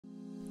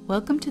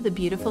Welcome to the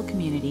beautiful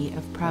community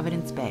of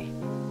Providence Bay.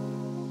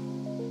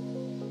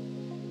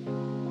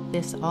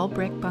 This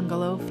all-brick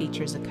bungalow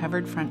features a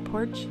covered front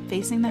porch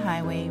facing the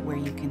highway where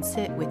you can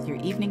sit with your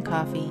evening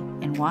coffee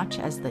and watch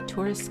as the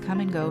tourists come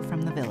and go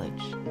from the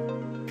village.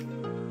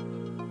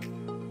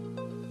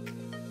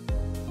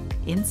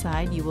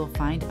 Inside, you will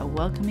find a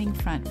welcoming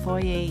front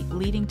foyer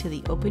leading to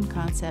the open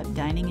concept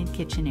dining and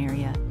kitchen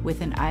area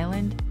with an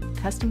island,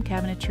 custom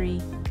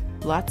cabinetry,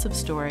 lots of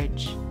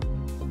storage,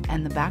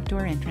 and the back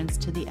door entrance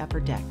to the upper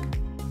deck.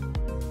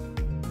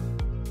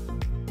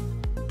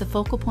 The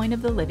focal point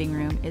of the living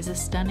room is a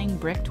stunning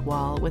bricked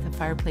wall with a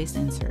fireplace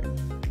insert.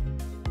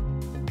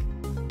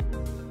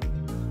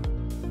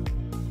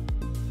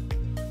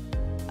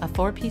 A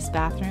 4-piece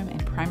bathroom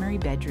and primary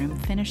bedroom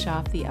finish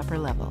off the upper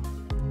level.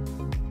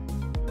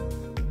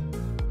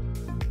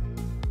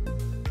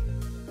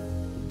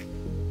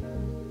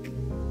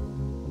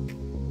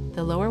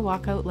 The lower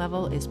walkout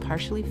level is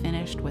partially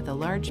finished with a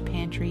large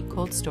pantry,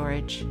 cold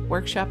storage,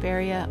 workshop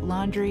area,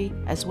 laundry,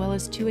 as well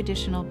as 2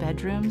 additional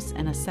bedrooms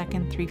and a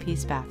second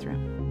 3-piece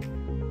bathroom.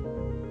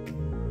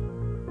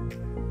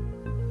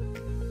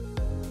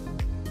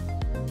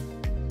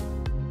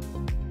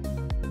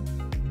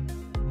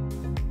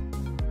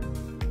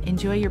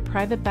 Enjoy your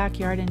private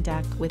backyard and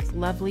deck with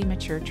lovely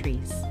mature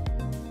trees.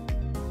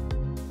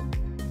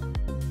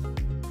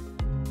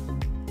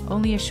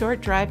 Only a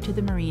short drive to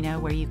the Marina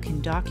where you can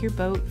dock your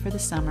boat for the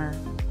summer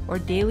or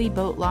daily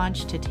boat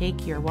launch to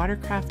take your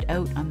watercraft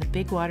out on the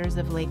big waters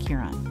of Lake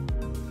Huron.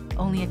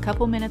 Only a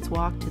couple minutes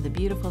walk to the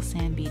beautiful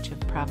sand beach of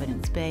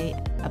Providence Bay,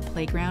 a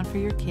playground for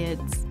your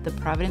kids, the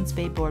Providence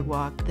Bay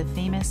boardwalk, the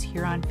famous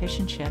Huron Fish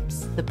and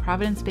Chips, the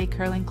Providence Bay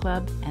Curling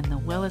Club, and the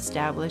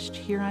well-established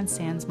Huron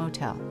Sands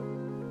motel.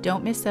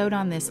 Don't miss out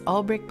on this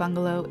all-brick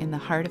bungalow in the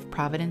heart of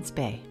Providence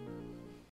Bay.